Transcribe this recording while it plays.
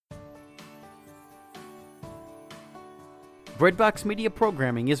Breadbox Media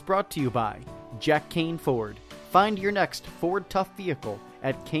programming is brought to you by Jack Kane Ford. Find your next Ford Tough vehicle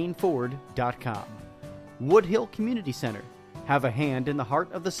at caneford.com. Woodhill Community Center. Have a hand in the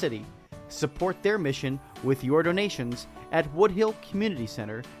heart of the city. Support their mission with your donations at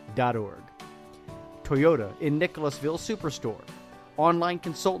woodhillcommunitycenter.org. Toyota in Nicholasville Superstore. Online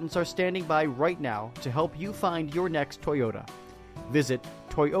consultants are standing by right now to help you find your next Toyota. Visit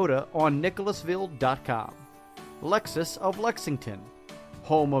toyotaonnicholasville.com. Lexus of Lexington,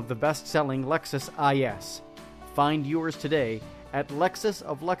 home of the best-selling Lexus IS. Find yours today at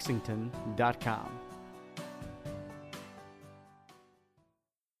lexusoflexington.com.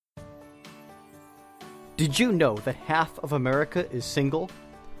 Did you know that half of America is single?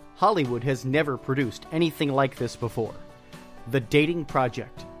 Hollywood has never produced anything like this before. The Dating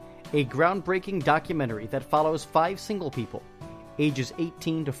Project, a groundbreaking documentary that follows 5 single people, ages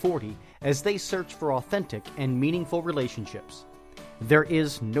 18 to 40, as they search for authentic and meaningful relationships. There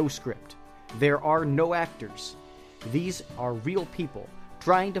is no script. There are no actors. These are real people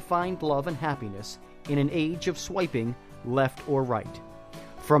trying to find love and happiness in an age of swiping left or right.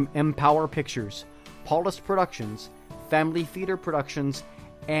 From Empower Pictures, Paulus Productions, Family Theater Productions,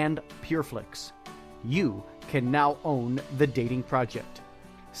 and PureFlix, you can now own The Dating Project.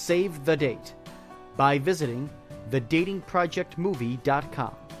 Save the date by visiting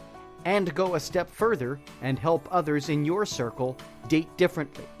thedatingprojectmovie.com and go a step further and help others in your circle date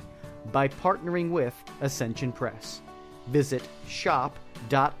differently by partnering with Ascension Press. Visit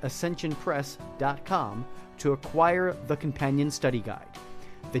shop.ascensionpress.com to acquire the companion study guide.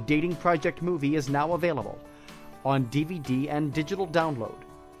 The Dating Project movie is now available on DVD and digital download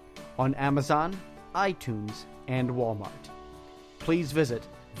on Amazon, iTunes, and Walmart. Please visit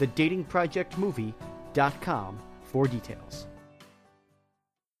thedatingprojectmovie.com for details.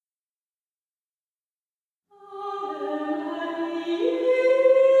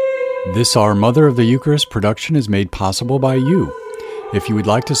 This Our Mother of the Eucharist production is made possible by you. If you would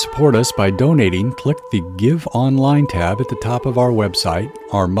like to support us by donating, click the Give Online tab at the top of our website,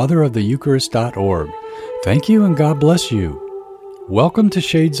 ourmotheroftheeucharist.org. Thank you and God bless you. Welcome to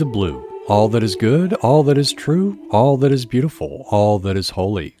Shades of Blue. All that is good, all that is true, all that is beautiful, all that is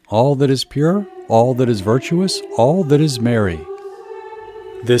holy, all that is pure, all that is virtuous, all that is merry.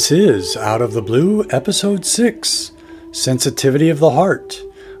 This is Out of the Blue, Episode 6, Sensitivity of the Heart,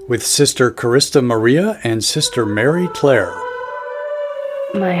 with Sister Carista Maria and Sister Mary Claire.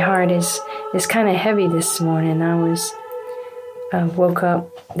 My heart is kind of heavy this morning. I woke up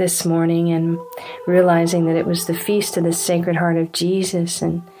this morning and realizing that it was the feast of the Sacred Heart of Jesus,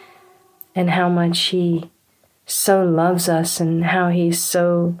 and how much He so loves us and how He's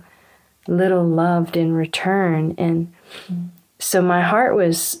so little loved in return. And so my heart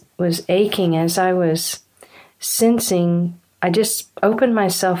was aching as I was sensing. I just opened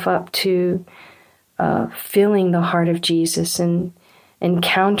myself up to feeling the heart of Jesus and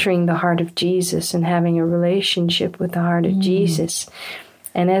encountering the heart of Jesus and having a relationship with the heart of Jesus.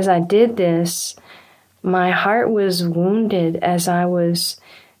 And as I did this, my heart was wounded as I was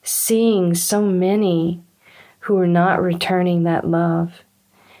seeing so many who were not returning that love,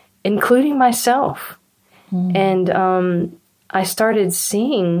 including myself. And I started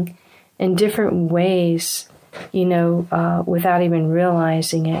seeing in different ways, without even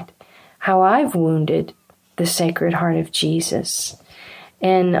realizing it, how I've wounded the Sacred Heart of Jesus.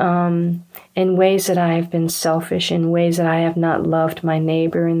 And in ways that I have been selfish, in ways that I have not loved my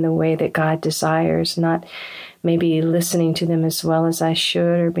neighbor in the way that God desires, not maybe listening to them as well as I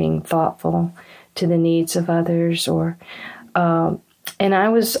should, or being thoughtful to the needs of others. And I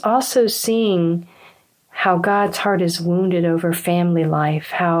was also seeing how God's heart is wounded over family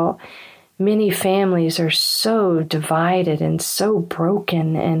life, how many families are so divided and so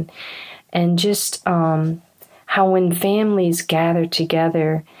broken, and just how when families gather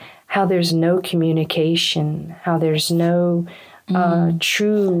together, how there's no communication, how there's no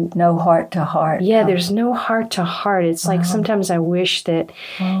true... No heart to heart. Yeah, there's no heart to heart. It's like sometimes I wish that,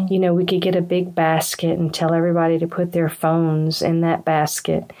 we could get a big basket and tell everybody to put their phones in that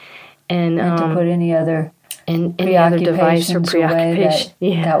basket. And to put any other device or preoccupation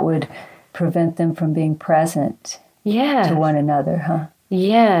that would prevent them from being present to one another, huh?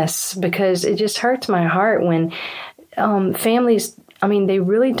 Yes, because it just hurts my heart when families, they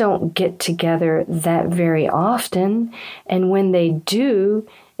really don't get together that very often. And when they do,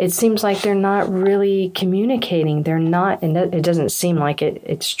 it seems like they're not really communicating. They're not, and it doesn't seem like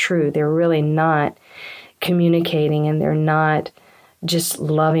it's true. They're really not communicating, and they're not just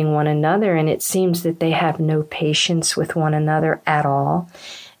loving one another. And it seems that they have no patience with one another at all.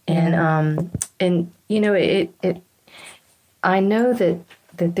 And I know that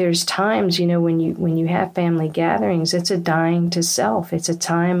there's times, when you have family gatherings, it's a dying to self. It's a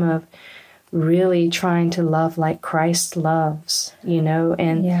time of really trying to love like Christ loves,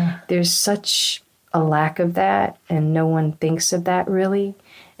 and there's such a lack of that, and no one thinks of that really.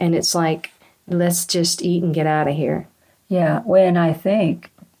 And it's like, let's just eat and get out of here. Yeah, when I think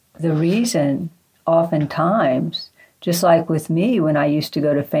the reason oftentimes, just like with me when I used to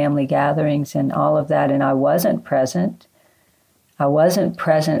go to family gatherings and all of that, and I wasn't present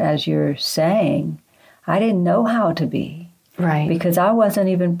as you're saying. I didn't know how to be. Right. Because I wasn't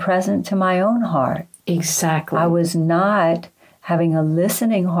even present to my own heart. Exactly. I was not having a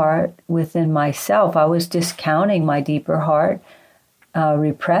listening heart within myself. I was discounting my deeper heart,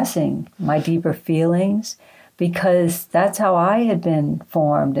 repressing my deeper feelings, because that's how I had been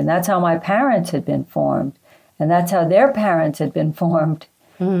formed, and that's how my parents had been formed, and that's how their parents had been formed.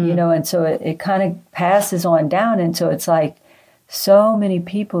 And so it kind of passes on down. And so it's like so many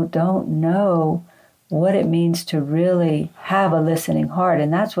people don't know what it means to really have a listening heart.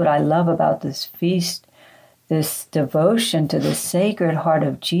 And that's what I love about this feast, this devotion to the Sacred Heart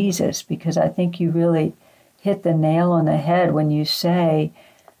of Jesus, because I think you really hit the nail on the head when you say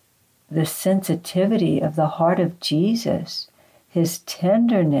the sensitivity of the heart of Jesus, his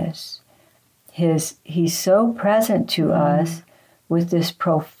tenderness, he's so present to us with this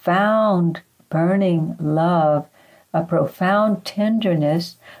profound burning love, a profound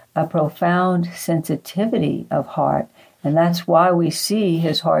tenderness, a profound sensitivity of heart. And that's why we see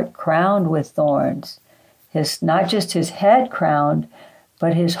his heart crowned with thorns. Not just his head crowned,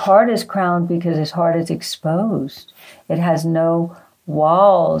 but his heart is crowned because his heart is exposed. It has no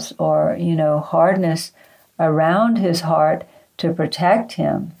walls or, hardness around his heart to protect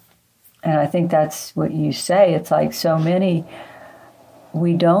him. And I think that's what you say. It's like so many,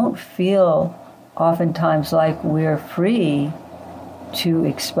 we don't feel oftentimes like we're free to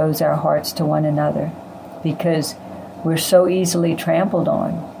expose our hearts to one another because we're so easily trampled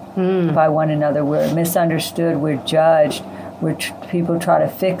on by one another. We're misunderstood, we're judged, people try to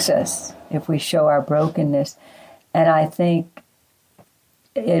fix us if we show our brokenness. And I think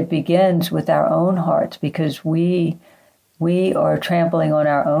it begins with our own hearts because we are trampling on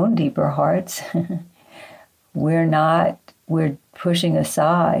our own deeper hearts. We're pushing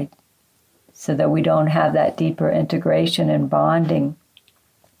aside so that we don't have that deeper integration and bonding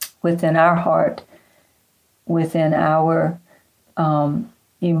within our heart, within our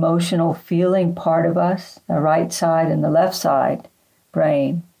emotional feeling part of us, the right side and the left side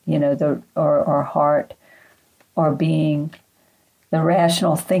brain, or heart, or being the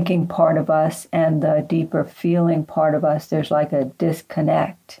rational thinking part of us and the deeper feeling part of us. There's like a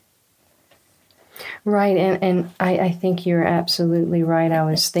disconnect. Right, and I think you're absolutely right. I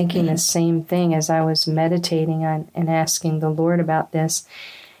was thinking the same thing as I was meditating on and asking the Lord about this.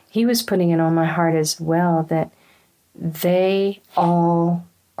 He was putting it on my heart as well that they all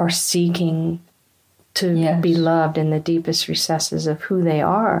are seeking to be loved in the deepest recesses of who they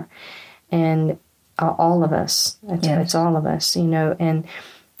are. And all of us, it's all of us, and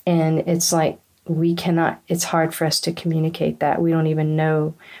it's like we cannot, it's hard for us to communicate that. We don't even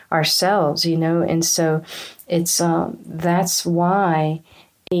know ourselves, and so it's, that's why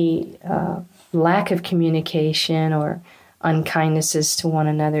the lack of communication or unkindnesses to one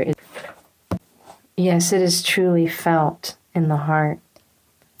another is, yes, it is truly felt in the heart.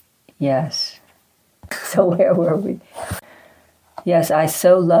 Yes. So where were we? Yes, I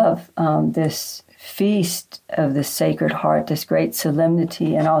so love this feast of the Sacred Heart, this great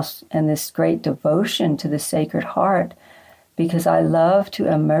solemnity and this great devotion to the Sacred Heart, because I love to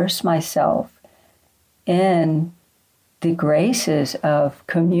immerse myself in the graces of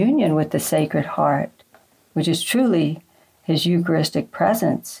communion with the Sacred Heart, which is truly his Eucharistic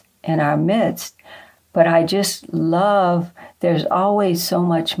presence in our midst. But I just love, there's always so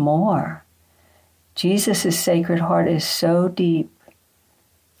much more. Jesus' Sacred Heart is so deep.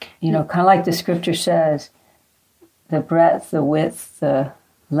 Kind of like the scripture says, the breadth, the width, the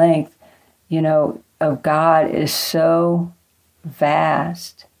length, of God is so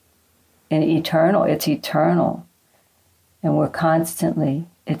vast and eternal. It's eternal. And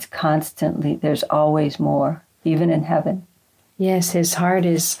it's constantly, there's always more, even in heaven. Yes, his heart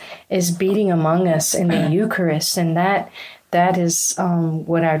is beating among us in the Eucharist. And that is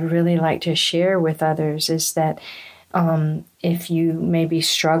what I'd really like to share with others is that if you may be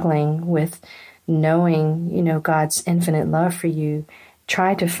struggling with knowing, God's infinite love for you,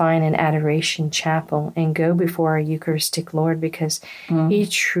 try to find an adoration chapel and go before our Eucharistic Lord because he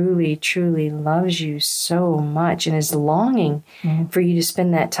truly, truly loves you so much and is longing for you to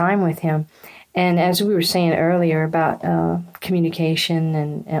spend that time with him. And as we were saying earlier about communication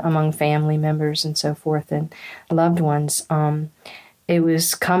and among family members and so forth and loved ones, it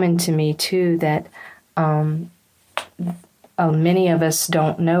was coming to me too that many of us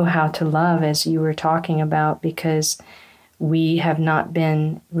don't know how to love, as you were talking about, because we have not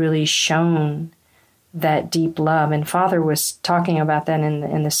been really shown that deep love. And Father was talking about that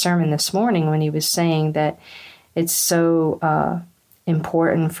in the sermon this morning when he was saying that it's so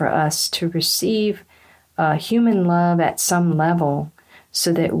important for us to receive human love at some level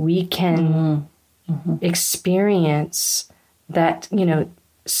so that we can experience that,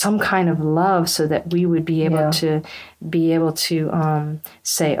 some kind of love, so that we would be able to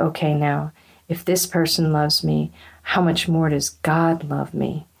say, okay, now, if this person loves me, how much more does God love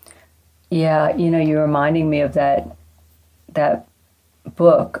me? Yeah, you're reminding me of that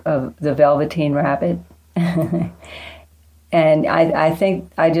book of The Velveteen Rabbit. And I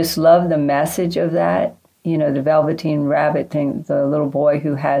think I just love the message of that. The Velveteen Rabbit thing, the little boy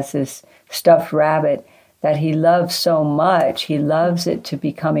who has this stuffed rabbit that he loves so much, he loves it to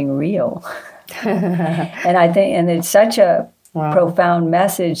becoming real. And I think, and it's such a profound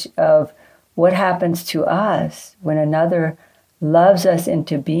message of what happens to us when another loves us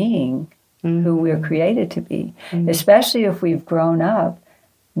into being who we're created to be, especially if we've grown up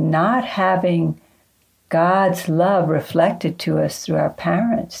not having God's love reflected to us through our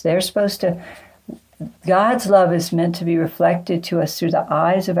parents. God's love is meant to be reflected to us through the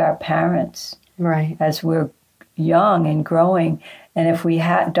eyes of our parents. Right. As we're young and growing. And if we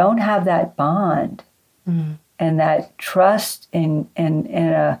don't have that bond and that trust in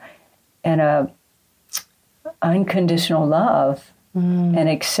a unconditional love and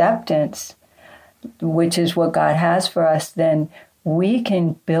acceptance, which is what God has for us, then we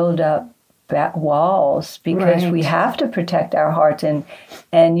can build up walls because we have to protect our hearts. And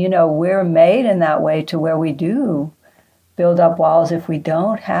we're made in that way to where we do build up walls if we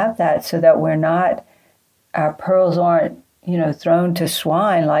don't have that, so that our pearls aren't, thrown to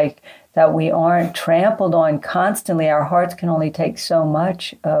swine, like that we aren't trampled on constantly. Our hearts can only take so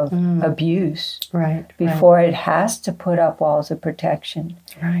much of abuse before it has to put up walls of protection.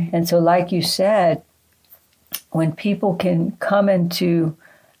 Right. And so, like you said, when people can come into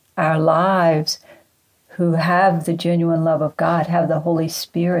our lives who have the genuine love of God, have the Holy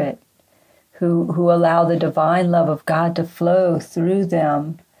Spirit, who allow the divine love of God to flow through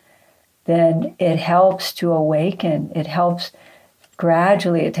them, then it helps to awaken. It helps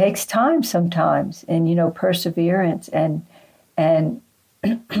gradually. It takes time sometimes, and perseverance and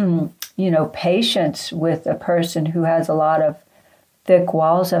patience with a person who has a lot of thick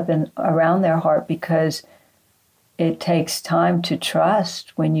walls up around their heart, because it takes time to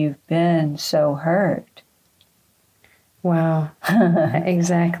trust when you've been so hurt. Wow.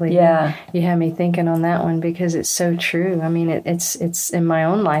 Exactly. Yeah. You had me thinking on that one, because it's so true. I mean, it's in my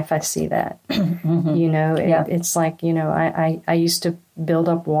own life, I see that. It's like, I used to build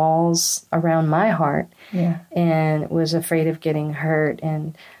up walls around my heart and was afraid of getting hurt.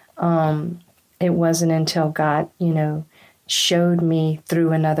 And it wasn't until God, showed me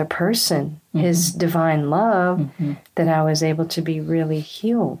through another person his divine love that I was able to be really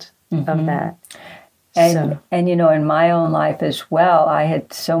healed of that. And in my own life as well, I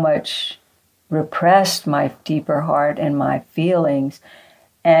had so much repressed my deeper heart and my feelings.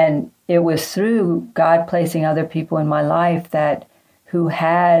 And it was through God placing other people in my life who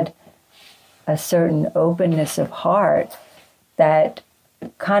had a certain openness of heart that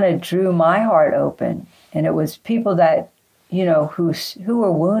kind of drew my heart open. And it was people that, who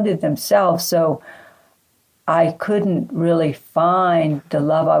were wounded themselves. So I couldn't really find the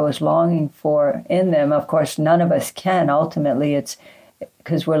love I was longing for in them. Of course, none of us can. Ultimately, it's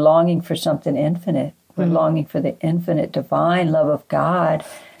because we're longing for something infinite. We're longing for the infinite divine love of God.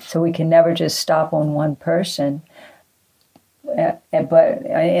 So we can never just stop on one person, but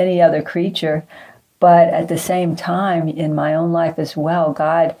any other creature. But at the same time, in my own life as well,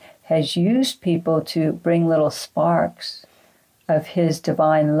 God has used people to bring little sparks of His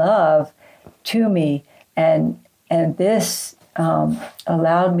divine love to me. And this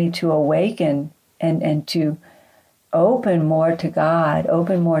allowed me to awaken and to open more to God,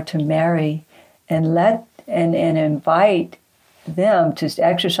 open more to Mary, and invite them to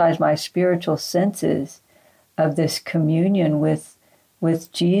exercise my spiritual senses of this communion with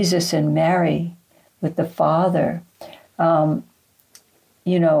Jesus and Mary, with the Father.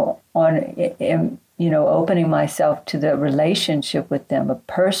 Opening myself to the relationship with them,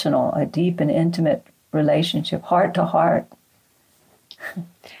 a deep and intimate relationship, heart to heart.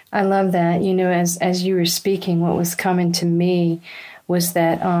 I love that. As you were speaking, what was coming to me was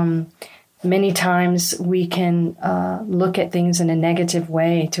that many times we can look at things in a negative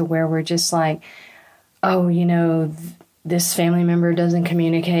way to where we're just like, oh, this family member doesn't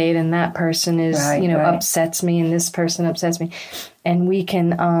communicate and that person is, upsets me and this person upsets me. And we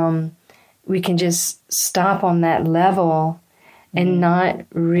can just stop on that level and not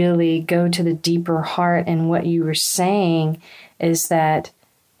really go to the deeper heart. And what you were saying is that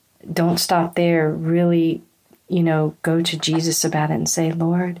don't stop there. Really, go to Jesus about it and say,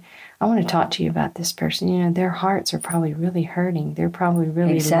 Lord, I want to talk to you about this person. Their hearts are probably really hurting. They're probably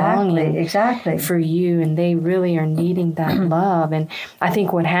really longing for you, and they really are needing that love. And I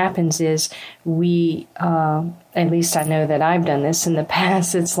think what happens is we, at least I know that I've done this in the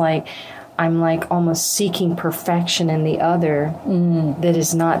past, it's like I'm like almost seeking perfection in the other that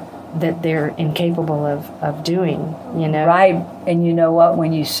is not, that they're incapable of doing, Right. And you know what?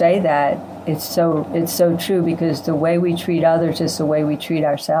 When you say that, it's so true, because the way we treat others is the way we treat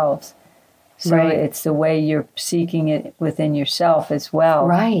ourselves. So it's the way you're seeking it within yourself as well.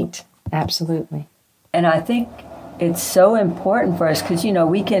 Right. Absolutely. And I think it's so important for us because,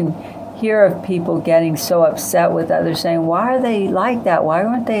 we can hear of people getting so upset with others, saying, why are they like that? Why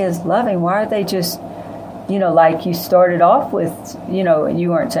aren't they as loving? Why aren't they just, like you started off with, you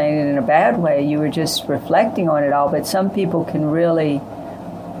weren't saying it in a bad way. You were just reflecting on it all. But some people can really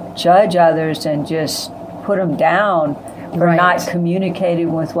judge others and just put them down for not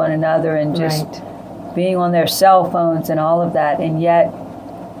communicating with one another and just being on their cell phones and all of that. And yet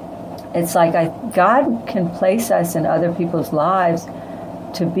it's like God can place us in other people's lives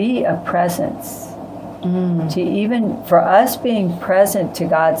to be a presence, to even for us being present to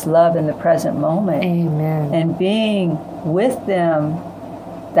God's love in the present moment. Amen. And being with them,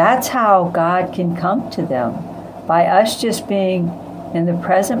 that's how God can come to them, by us just being in the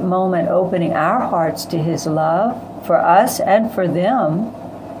present moment, opening our hearts to His love for us and for them,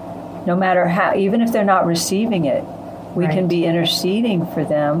 no matter how, even if they're not receiving it, we can be interceding for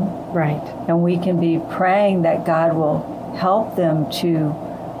them. Right. And we can be praying that God will help them to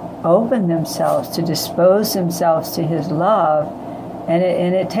open themselves, to dispose themselves to His love. And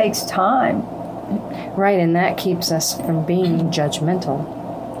it takes time. Right, and that keeps us from being judgmental.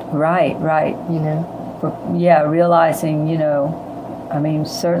 Right. Realizing,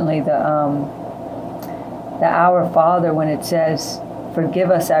 certainly the Our Father, when it says,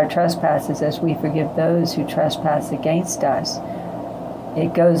 forgive us our trespasses as we forgive those who trespass against us,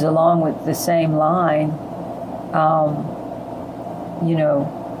 it goes along with the same line.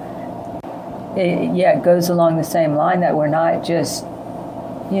 It goes along the same line that we're not just,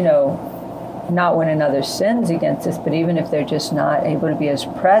 not when another sins against us, but even if they're just not able to be as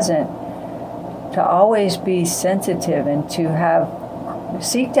present, to always be sensitive and to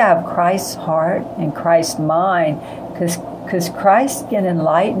seek to have Christ's heart and Christ's mind, because Christ can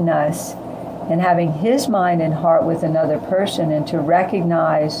enlighten us in having His mind and heart with another person, and to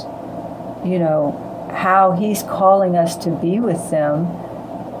recognize, how He's calling us to be with them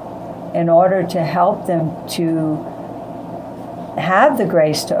in order to help them to have the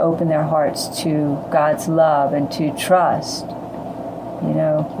grace to open their hearts to God's love and to trust.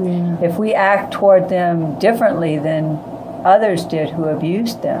 If we act toward them differently than others did who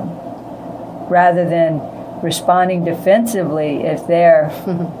abused them, rather than responding defensively if they're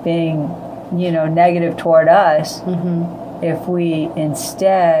being, negative toward us, if we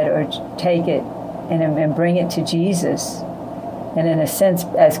instead take it and bring it to Jesus, and in a sense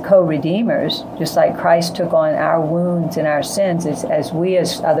as co-redeemers, just like Christ took on our wounds and our sins, as we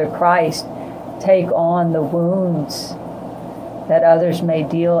as other Christ take on the wounds that others may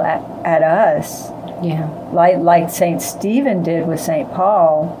deal at us. Yeah. Like St. Stephen did with St.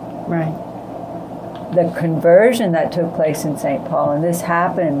 Paul. Right. The conversion that took place in St. Paul, and this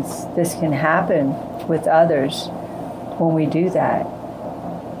can happen with others when we do that.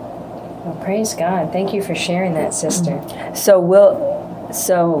 Well, praise God. Thank you for sharing that, sister. So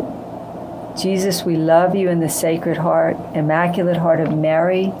Jesus, we love you in the Sacred Heart, Immaculate Heart of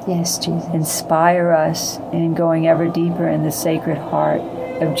Mary. Yes, Jesus. Inspire us in going ever deeper in the Sacred Heart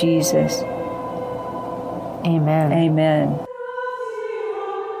of Jesus. Amen. Amen.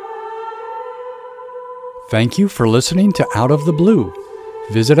 Thank you for listening to Out of the Blue.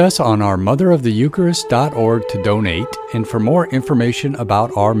 Visit us on ourmotheroftheeucharist.org to donate and for more information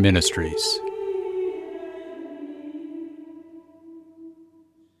about our ministries.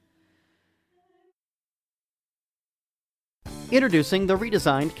 Introducing the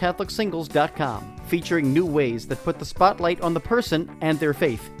redesigned CatholicSingles.com, featuring new ways that put the spotlight on the person and their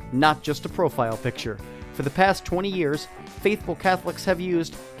faith, not just a profile picture. For the past 20 years, faithful Catholics have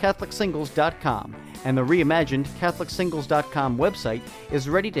used CatholicSingles.com, and the reimagined CatholicSingles.com website is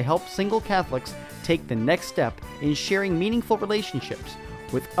ready to help single Catholics take the next step in sharing meaningful relationships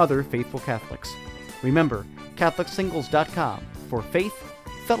with other faithful Catholics. Remember, CatholicSingles.com for faith,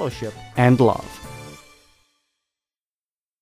 fellowship, and love.